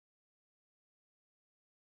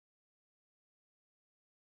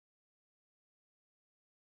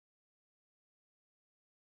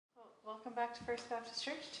Welcome back to First Baptist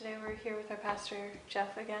Church. Today we're here with our pastor,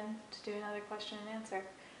 Jeff, again to do another question and answer.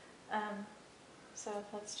 So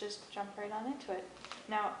let's just jump right on into it.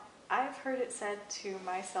 Now, I've heard it said to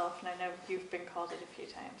myself, and I know you've been called it a few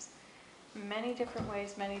times, many different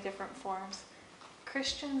ways, many different forms.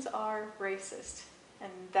 Christians are racist,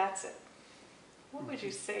 and that's it. What would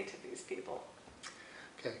you say to these people?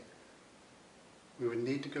 Okay. We would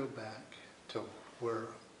need to go back to where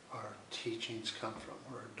our teachings come from,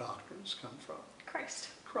 where our doctrines come from. Christ.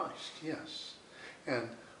 Christ, yes. And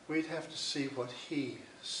we'd have to see what he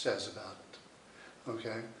says about it.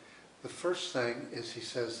 Okay? The first thing is he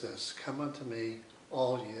says this, "Come unto me,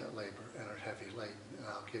 all ye that labor and are heavy laden, and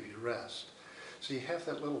I'll give you rest." So you have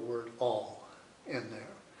that little word "all" in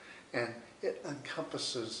there. And it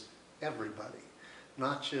encompasses everybody,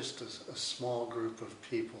 not just a small group of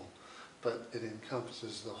people, but it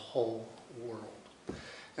encompasses the whole world.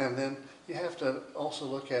 And then you have to also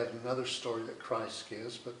look at another story that Christ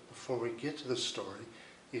gives, but before we get to the story,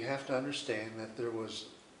 you have to understand that there was,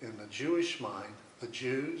 in the Jewish mind, the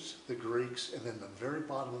Jews, the Greeks, and then the very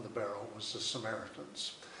bottom of the barrel was the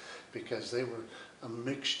Samaritans, because they were a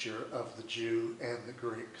mixture of the Jew and the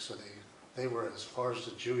Greek. So they were, as far as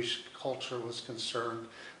the Jewish culture was concerned,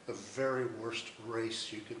 the very worst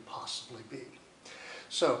race you could possibly be.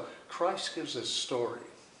 So Christ gives this story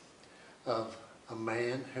of a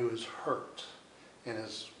man who is hurt and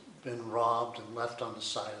has been robbed and left on the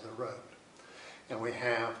side of the road. And we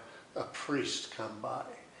have a priest come by.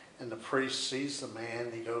 And the priest sees the man,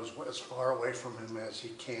 and he goes as far away from him as he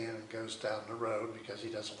can and goes down the road because he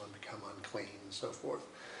doesn't want to become unclean and so forth.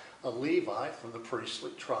 A Levite from the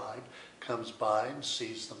priestly tribe comes by and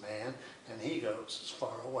sees the man, and he goes as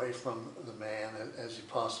far away from the man as he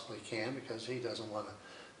possibly can because he doesn't want to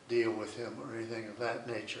deal with him or anything of that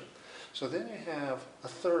nature. So then you have a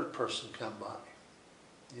third person come by.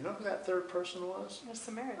 You know who that third person was? A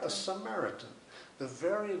Samaritan. A Samaritan. The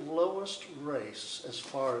very lowest race as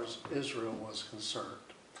far as Israel was concerned.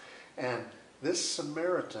 And this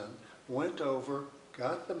Samaritan went over,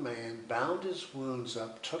 got the man, bound his wounds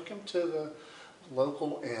up, took him to the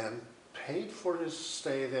local inn, paid for his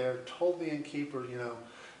stay there, told the innkeeper,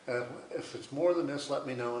 if it's more than this, let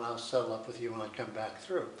me know and I'll settle up with you when I come back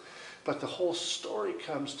through. But the whole story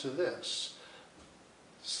comes to this.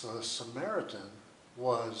 So the Samaritan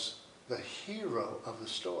was the hero of the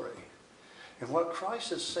story. And what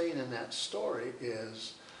Christ is saying in that story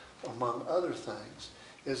is, among other things,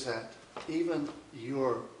 is that even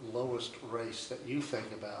your lowest race that you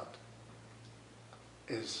think about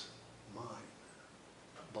is mine,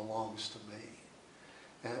 belongs to me.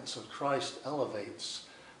 And so Christ elevates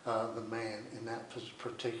the man in that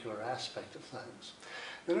particular aspect of things.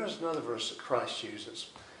 Then there's another verse that Christ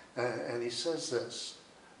uses, and he says this.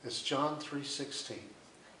 It's John 3:16.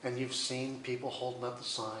 And you've seen people holding up the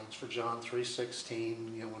signs for John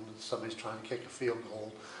 3:16, when somebody's trying to kick a field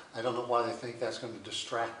goal. I don't know why they think that's going to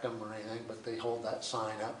distract them or anything, but they hold that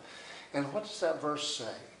sign up. And what does that verse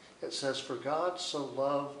say? It says, "For God so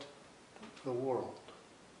loved the world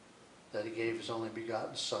that he gave his only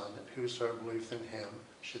begotten Son, that whosoever believeth in him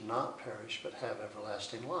should not perish but have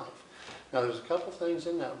everlasting life." Now there's a couple things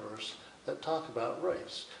in that verse that talk about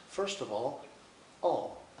race. First of all,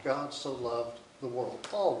 God so loved the world,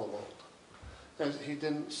 all the world. And he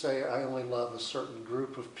didn't say, I only love a certain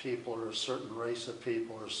group of people or a certain race of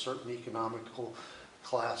people or a certain economical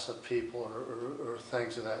class of people or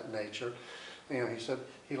things of that nature. He said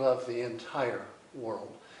he loved the entire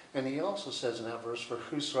world. And he also says in that verse, "For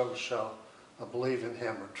whosoever shall believe in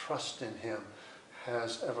him or trust in him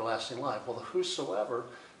has everlasting life." Well, the whosoever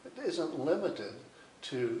isn't limited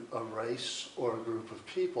to a race or a group of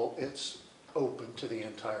people. It's open to the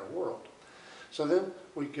entire world. So then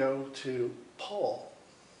we go to Paul.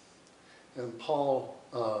 And Paul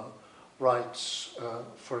writes,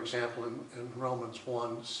 for example, in Romans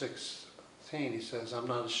 1:16, he says, "I'm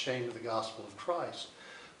not ashamed of the gospel of Christ,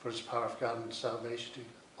 for it's the power of God and salvation to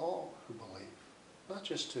all who believe." Not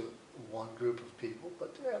just to one group of people,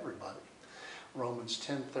 but to everybody. Romans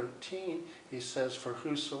 10:13, he says, "For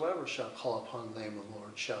whosoever shall call upon the name of the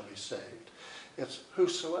Lord shall be saved." It's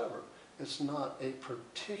whosoever. It's not a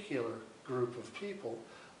particular group of people,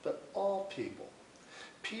 but all people.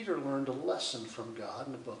 Peter learned a lesson from God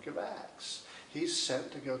in the book of Acts. He's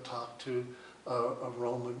sent to go talk to a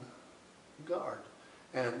Roman guard,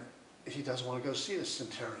 and he doesn't want to go see the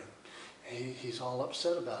centurion. He's all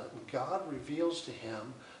upset about it, and God reveals to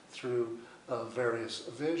him through various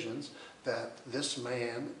visions that this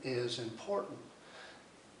man is important.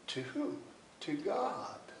 To who? To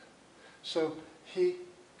God. So he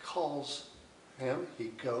calls him.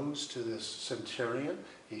 He goes to this centurion.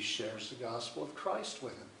 He shares the gospel of Christ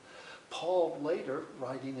with him. Paul later,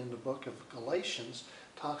 writing in the book of Galatians,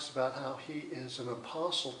 talks about how he is an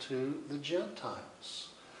apostle to the Gentiles.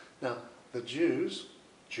 Now, the Jews,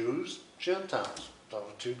 Gentiles, those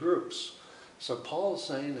are two groups. So Paul is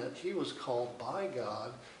saying that he was called by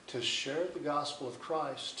God to share the gospel of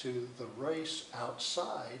Christ to the race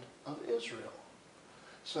outside of Israel.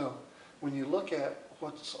 So when you look at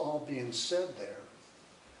what's all being said there,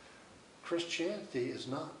 Christianity is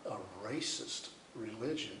not a racist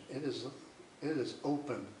religion. It is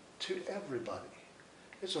open to everybody.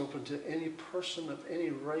 It's open to any person of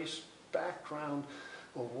any race, background,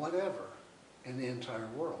 or whatever in the entire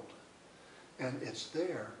world. And it's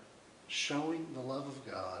there showing the love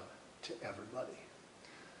of God to everybody.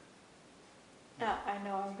 Now, I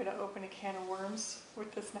know I'm going to open a can of worms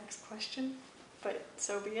with this next question, but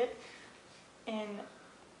so be it. In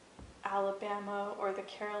Alabama or the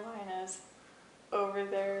Carolinas, over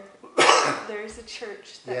there, there's a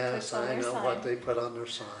church that puts on their sign. Yes, I know what they put on their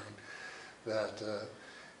sign, that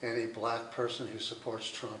any black person who supports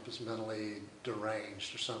Trump is mentally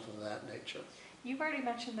deranged or something of that nature. You've already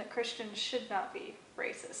mentioned that Christians should not be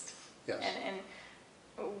racist. Yes.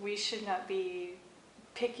 And we should not be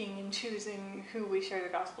picking and choosing who we share the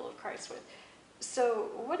gospel of Christ with. So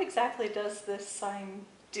what exactly does this sign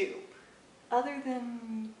do? Other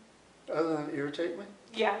than irritate me?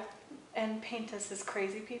 Yeah, and paint us as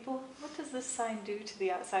crazy people, what does this sign do to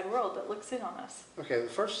the outside world that looks in on us? Okay, the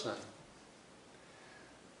first thing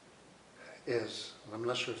is, I'm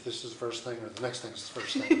not sure if this is the first thing or the next thing is the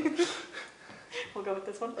first thing. We'll go with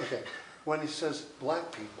this one. Okay, when he says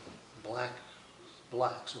black people,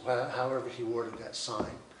 blacks, however he worded that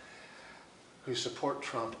sign, who support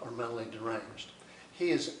Trump are mentally deranged, he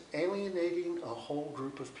is alienating a whole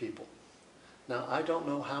group of people. Now, I don't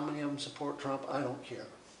know how many of them support Trump. I don't care.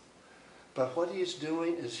 But what he is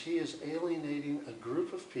doing is he is alienating a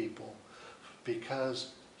group of people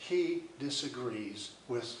because he disagrees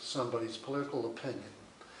with somebody's political opinion.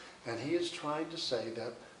 And he is trying to say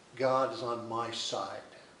that God is on my side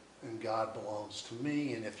and God belongs to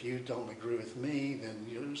me, and if you don't agree with me, then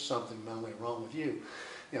there's something mentally wrong with you.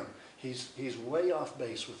 You know, he's way off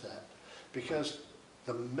base with that, because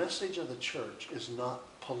the message of the church is not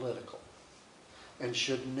political and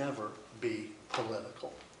should never be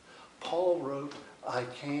political. Paul wrote, I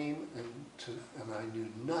came and I knew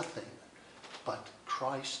nothing but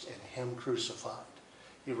Christ and him crucified.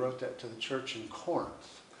 He wrote that to the church in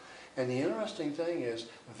Corinth. And the interesting thing is,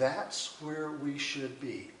 that's where we should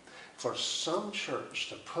be. For some church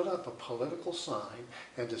to put up a political sign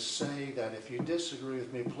and to say that if you disagree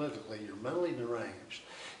with me politically, you're mentally deranged,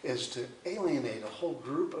 is to alienate a whole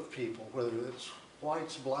group of people, whether it's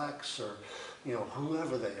whites, blacks, or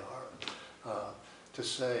whoever they are, to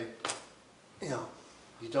say,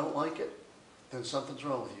 you don't like it, then something's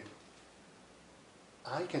wrong with you.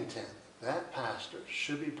 I contend that pastor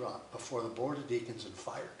should be brought before the board of deacons and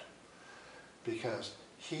fired, because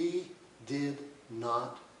he did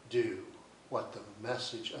not do what the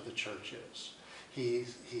message of the church is. He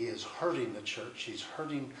is hurting the church. He's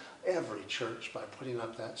hurting every church by putting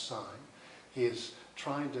up that sign. He is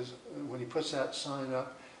trying to, when he puts that sign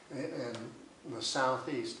up in the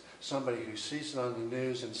southeast, somebody who sees it on the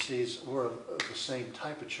news and sees we're the same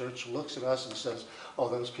type of church looks at us and says, oh,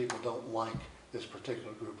 those people don't like this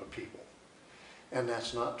particular group of people. And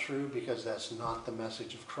that's not true, because that's not the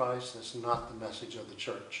message of Christ. That's not the message of the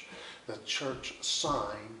church. The church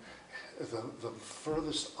sign, the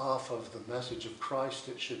furthest off of the message of Christ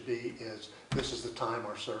it should be is, this is the time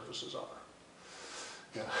our services are.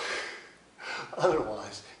 Yeah.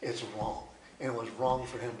 Otherwise, it's wrong. And it was wrong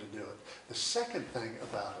for him to do it. The second thing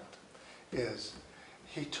about it is,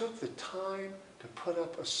 he took the time to put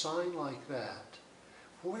up a sign like that.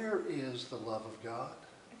 Where is the love of God?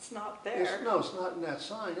 It's not there. It's not in that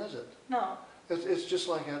sign, is it? No. It's just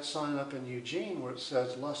like that sign up in Eugene where it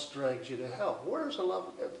says, lust drags you to hell. Where's the love?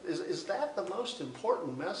 Is that the most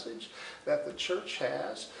important message that the church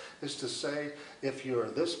has? Is to say, if you're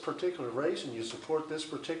this particular race and you support this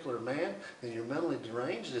particular man, then you're mentally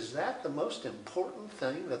deranged? Is that the most important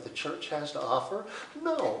thing that the church has to offer?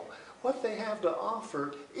 No. What they have to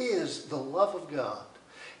offer is the love of God.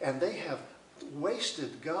 And they have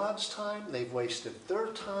wasted God's time, they've wasted their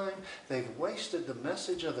time, they've wasted the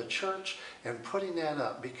message of the church and putting that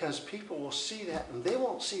up, because people will see that and they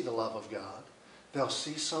won't see the love of God. They'll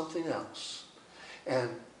see something else.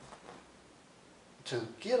 And to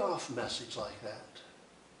get off message like that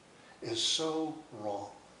is so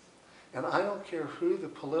wrong. And I don't care who the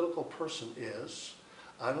political person is.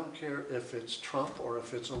 I don't care if it's Trump or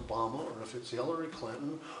if it's Obama or if it's Hillary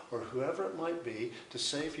Clinton or whoever it might be, to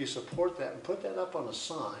say if you support that and put that up on a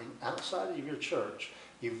sign outside of your church,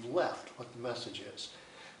 you've left what the message is.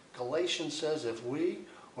 Galatians says if we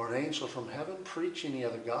or an angel from heaven preach any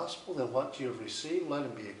other gospel than what you have received, let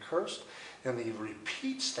him be accursed. And he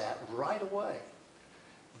repeats that right away.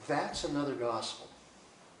 That's another gospel.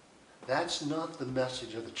 That's not the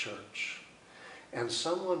message of the church. And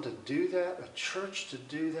someone to do that, a church to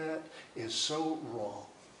do that, is so wrong.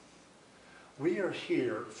 We are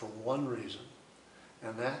here for one reason,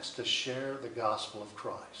 and that's to share the gospel of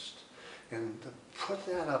Christ. And to put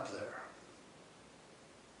that up there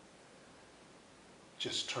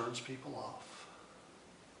just turns people off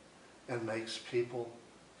and makes people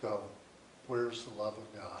go, where's the love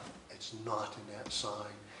of God? It's not in that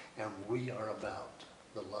sign, and we are about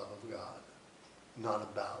the love of God, not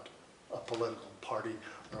about a political party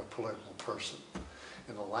or a political person.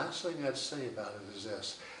 And the last thing I'd say about it is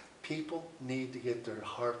this: people need to get their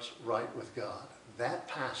hearts right with God. That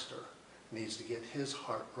pastor needs to get his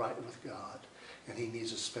heart right with God, and he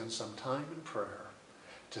needs to spend some time in prayer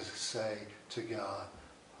to say to God,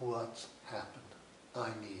 what's happened? I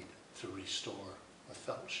need to restore the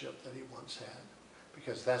fellowship that he once had,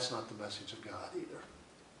 because that's not the message of God either.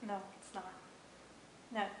 No, it's not.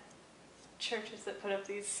 No. Churches that put up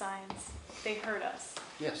these signs, they hurt us.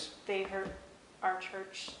 Yes. They hurt our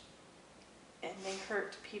church, and they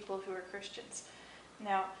hurt people who are Christians.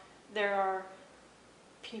 Now, there are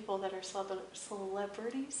people that are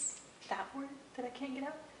celebrities, that word that I can't get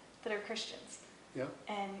out, that are Christians. Yeah.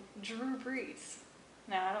 And Drew Brees,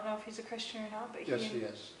 now I don't know if he's a Christian or not, but Yes, he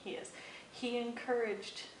is. He is. He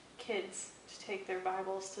encouraged kids to take their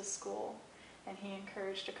Bibles to school, and he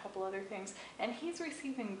encouraged a couple other things, and he's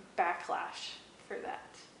receiving backlash for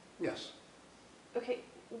that. Yes. Okay,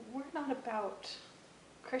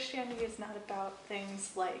 Christianity is not about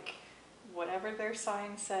things like whatever their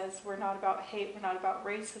sign says. We're not about hate, we're not about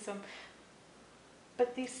racism.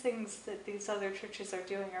 But these things that these other churches are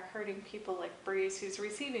doing are hurting people like Breeze, who's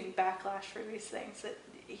receiving backlash for these things. That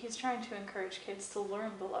he's trying to encourage kids to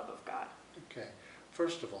learn the love of God. Okay.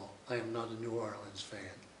 First of all, I am not a New Orleans fan.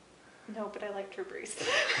 No, but I like Drew Brees.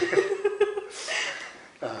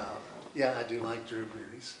 Yeah, I do like Drew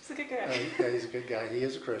Brees. He's a good guy. Yeah, he's a good guy. He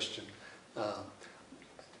is a Christian.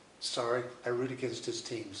 Sorry, I root against his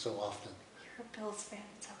team so often. You're a Bills fan.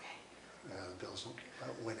 It's okay. The Bills don't care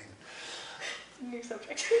about winning. New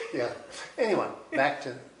subject. Yeah. Anyway, back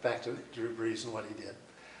to Drew Brees and what he did.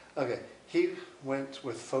 Okay, he went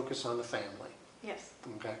with Focus on the Family. Yes.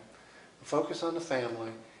 Okay, Focus on the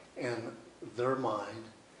Family, and their mind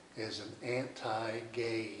is an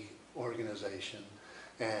anti-gay organization,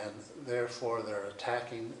 and therefore they're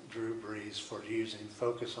attacking Drew Brees for using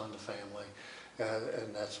Focus on the Family.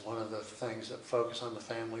 And that's one of the things that Focus on the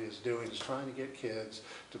Family is doing, is trying to get kids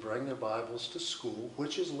to bring their Bibles to school,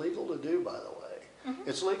 which is legal to do, by the way. Mm-hmm.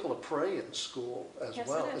 It's legal to pray in school as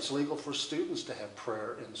well. It is. It's legal for students to have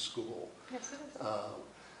prayer in school. Yes, it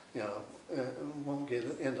is. We won't get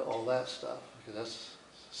into all that stuff because that's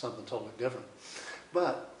something totally different.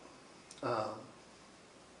 But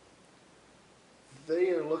they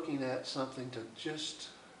are looking at something to just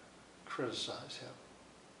criticize him.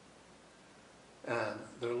 And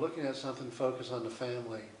they're looking at something Focus on the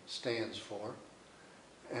Family stands for,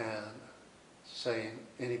 and saying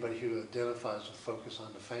anybody who identifies with Focus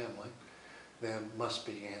on the Family then must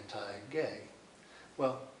be anti-gay.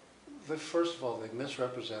 Well, first of all, they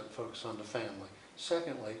misrepresent Focus on the Family.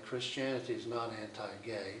 Secondly, Christianity is not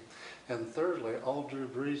anti-gay. And thirdly, all Drew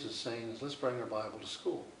Brees is saying is, let's bring our Bible to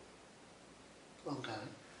school. Okay.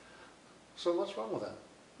 So what's wrong with that?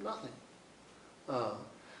 Nothing.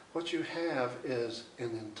 What you have is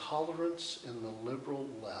an intolerance in the liberal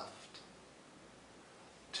left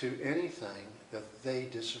to anything that they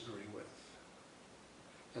disagree with.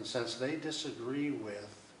 And since they disagree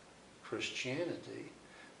with Christianity,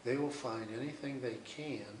 they will find anything they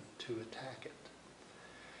can to attack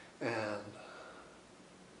it. And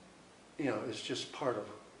it's just part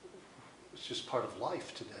of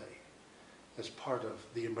life today. It's part of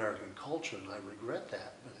the American culture, and I regret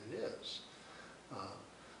that, but it is.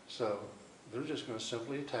 So they're just going to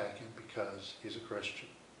simply attack him because he's a Christian.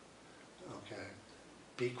 Okay,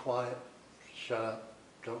 be quiet, shut up,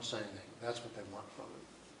 don't say anything. That's what they want from him.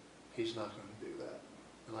 He's not going to do that,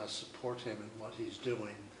 and I support him in what he's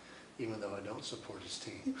doing, even though I don't support his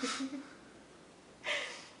team.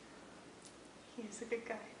 He's a good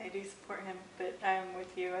guy. I do support him, but I'm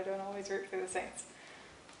with you. I don't always root for the Saints.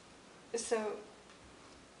 So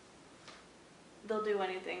they'll do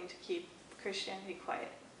anything to keep Christianity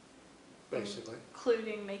quiet. basically.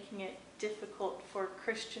 including making it difficult for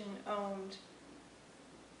Christian-owned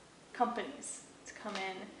companies to come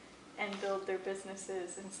in and build their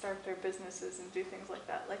businesses and start their businesses and do things like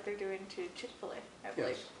that, like they're doing to Chick-fil-A, I believe.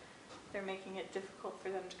 Yes. They're making it difficult for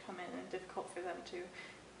them to come in and difficult for them to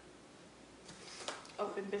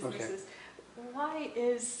open businesses. Why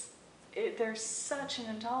is there's such an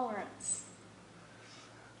intolerance?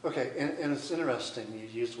 Okay, and it's interesting you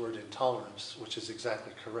use the word intolerance, which is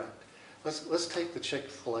exactly correct. Let's take the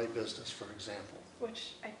Chick-fil-A business, for example.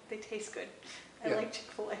 Which they taste good. I Yeah. like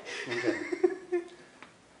Chick-fil-A. Okay.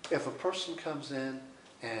 If a person comes in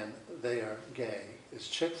and they are gay, is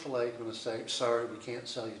Chick-fil-A going to say, sorry, we can't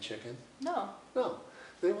sell you chicken? No. No.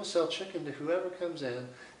 They will sell chicken to whoever comes in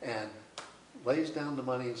and lays down the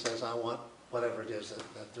money and says, I want whatever it is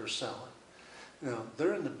that they're selling. You know,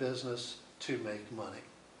 they're in the business to make money.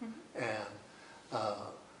 Mhm. And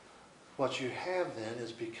what you have then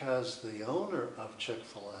is because the owner of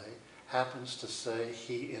Chick-fil-A happens to say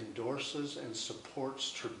he endorses and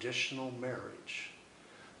supports traditional marriage,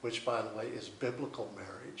 which, by the way, is biblical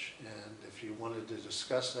marriage. And if you wanted to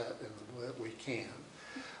discuss that, we can.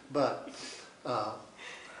 But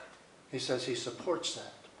he says he supports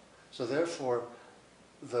that. So therefore,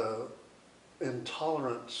 the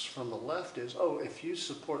intolerance from the left is, oh, if you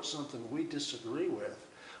support something we disagree with,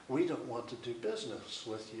 we don't want to do business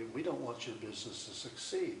with you. We don't want your business to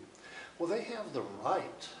succeed. Well, they have the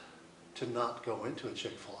right to not go into a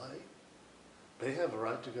Chick-fil-A. They have a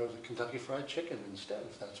right to go to Kentucky Fried Chicken instead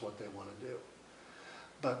if that's what they want to do.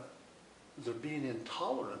 But they're being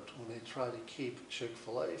intolerant when they try to keep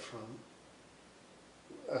Chick-fil-A from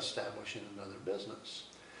establishing another business.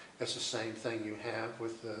 It's the same thing you have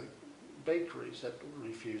with the bakeries that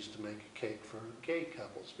refused to make a cake for gay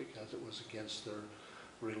couples because it was against their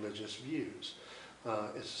religious views.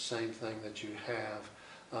 It's the same thing that you have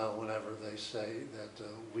whenever they say that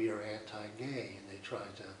we are anti-gay and they try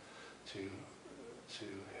to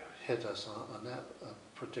hit us on that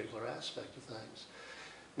particular aspect of things.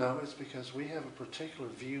 No, it's because we have a particular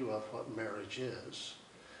view of what marriage is,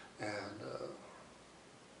 and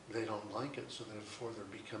they don't like it, so therefore they're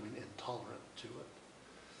becoming intolerant to it.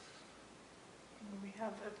 We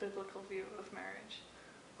have a biblical view of marriage.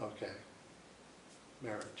 Okay.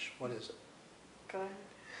 Marriage, what is it? Go ahead.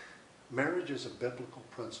 Marriage is a biblical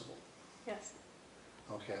principle. Yes.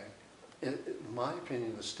 Okay. In my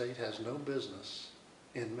opinion, the state has no business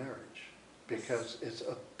in marriage because it's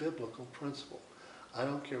a biblical principle. I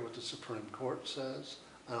don't care what the Supreme Court says.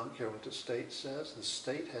 I don't care what the state says. The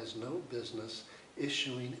state has no business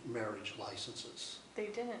issuing marriage licenses. They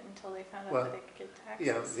didn't until they found out Well, that they could get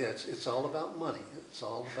taxes. Yeah, it's all about money. It's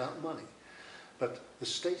all about money. But the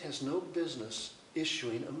state has no business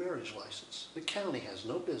issuing a marriage license. The county has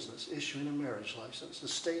no business issuing a marriage license. The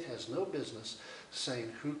state has no business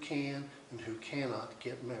saying who can and who cannot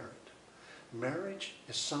get married. Marriage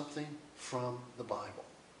is something from the Bible.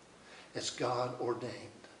 It's God ordained,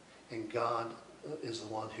 and God is the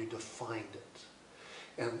one who defined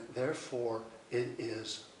it. And therefore, it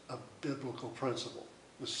is a biblical principle.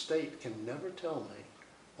 The state can never tell me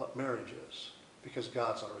what marriage is because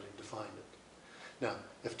God's already defined it. Now,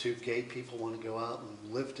 if two gay people want to go out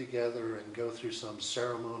and live together and go through some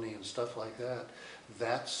ceremony and stuff like that,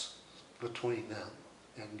 that's between them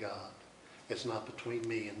and God. It's not between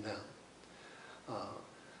me and them.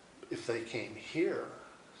 If they came here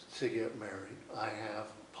to get married, I have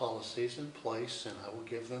policies in place, and I will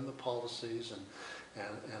give them the policies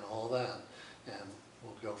and all that, and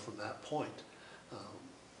we'll go from that point.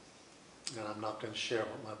 And I'm not going to share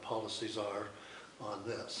what my policies are on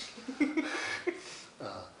this.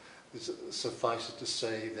 Suffice it to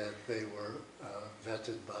say that they were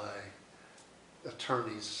vetted by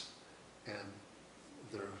attorneys, and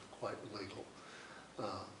they're quite legal.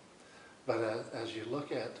 But as you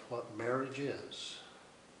look at what marriage is,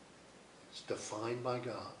 it's defined by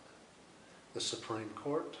God. The Supreme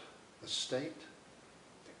Court, the state,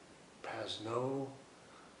 has no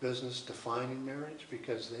business defining marriage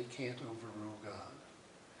because they can't overrule God.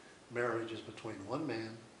 Marriage is between one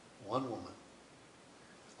man, one woman.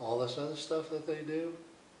 All this other stuff that they do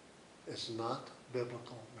is not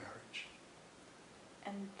biblical marriage.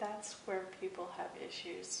 And that's where people have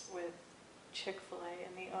issues with Chick-fil-A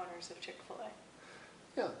and the owners of Chick-fil-A.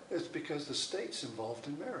 Yeah, it's because the state's involved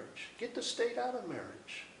in marriage. Get the state out of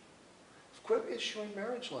marriage. Quit issuing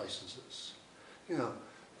marriage licenses. You know,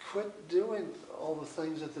 quit doing all the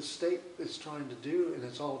things that the state is trying to do, and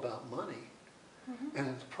it's all about money. Mm-hmm.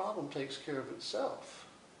 And the problem takes care of itself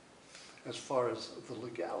as far as the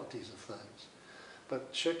legalities of things.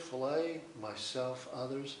 But Chick-fil-A, myself,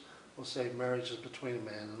 others will say marriage is between a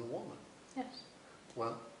man and a woman. Yes.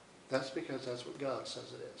 Well, that's because that's what God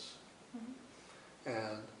says it is. Mhm.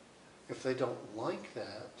 And if they don't like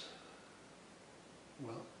that,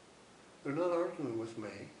 well, they're not arguing with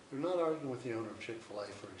me. They're not arguing with the owner of Chick-fil-A,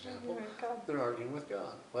 for example. You're right, God. They're arguing with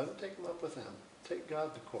God. Let them take them up with him. Take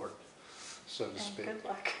God to court, so to And speak. good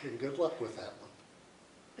luck. And good luck with that one.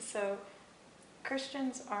 So,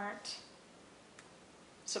 Christians aren't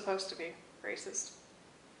supposed to be racist.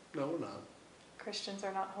 No, we're not. Christians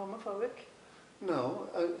are not homophobic. No,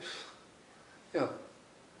 you know,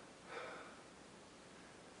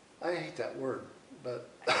 I hate that word, but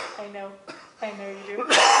I know you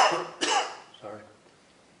do. sorry.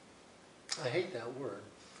 I hate that word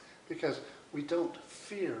because we don't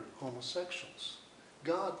fear homosexuals.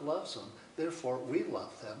 God loves them, therefore we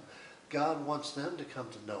love them. God wants them to come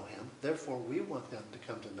to know him, therefore we want them to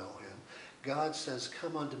come to know him. God says,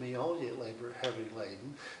 come unto me all ye labor heavy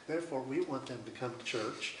laden, therefore we want them to come to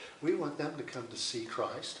church. We want them to come to see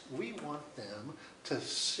Christ. We want them to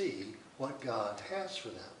see what God has for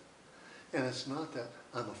them. And it's not that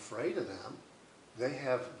I'm afraid of them. They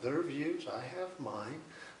have their views, I have mine.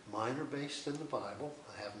 Mine are based in the Bible.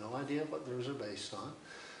 I have no idea what theirs are based on.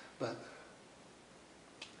 But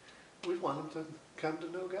we want them to come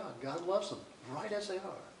to know God. God loves them right as they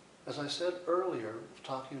are. As I said earlier,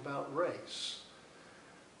 talking about race,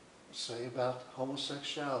 say about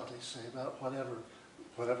homosexuality, say about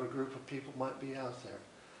whatever group of people might be out there.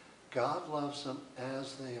 God loves them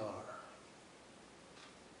as they are.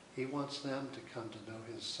 He wants them to come to know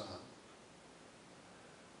his Son.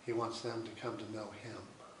 He wants them to come to know him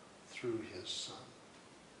through his Son.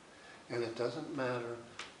 And it doesn't matter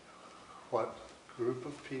what group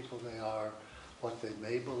of people they are, what they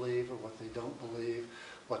may believe or what they don't believe,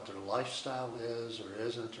 what their lifestyle is or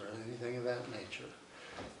isn't or anything of that nature.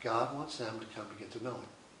 God wants them to come to get to know him.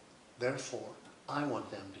 Therefore, I want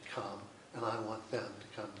them to come, and I want them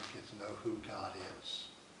to come to get to know who God is.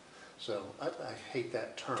 So I hate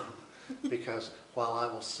that term because while I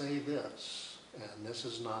will say this, and this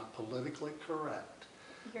is not politically correct,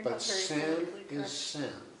 You're but not very sin politically is correct.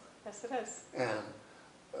 sin. Yes, it is.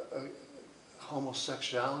 And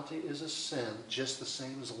homosexuality is a sin, just the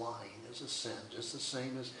same as lying is a sin, just the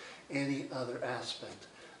same as any other aspect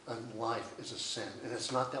of life is a sin. And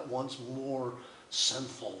it's not that one's more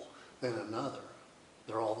sinful than another.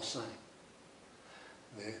 They're all the same.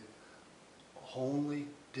 The only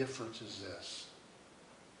difference is this.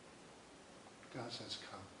 God says,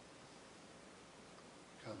 come.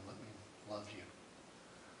 Come, let me love you.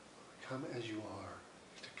 Come as you are,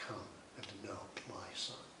 to come and to know my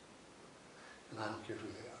Son. And I don't care who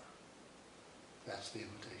they are. That's the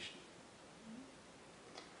invitation.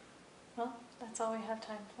 Well, that's all we have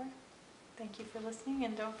time for. Thank you for listening,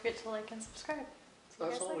 and don't forget to like and subscribe. See you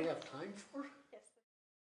That's guys all we later. have time for?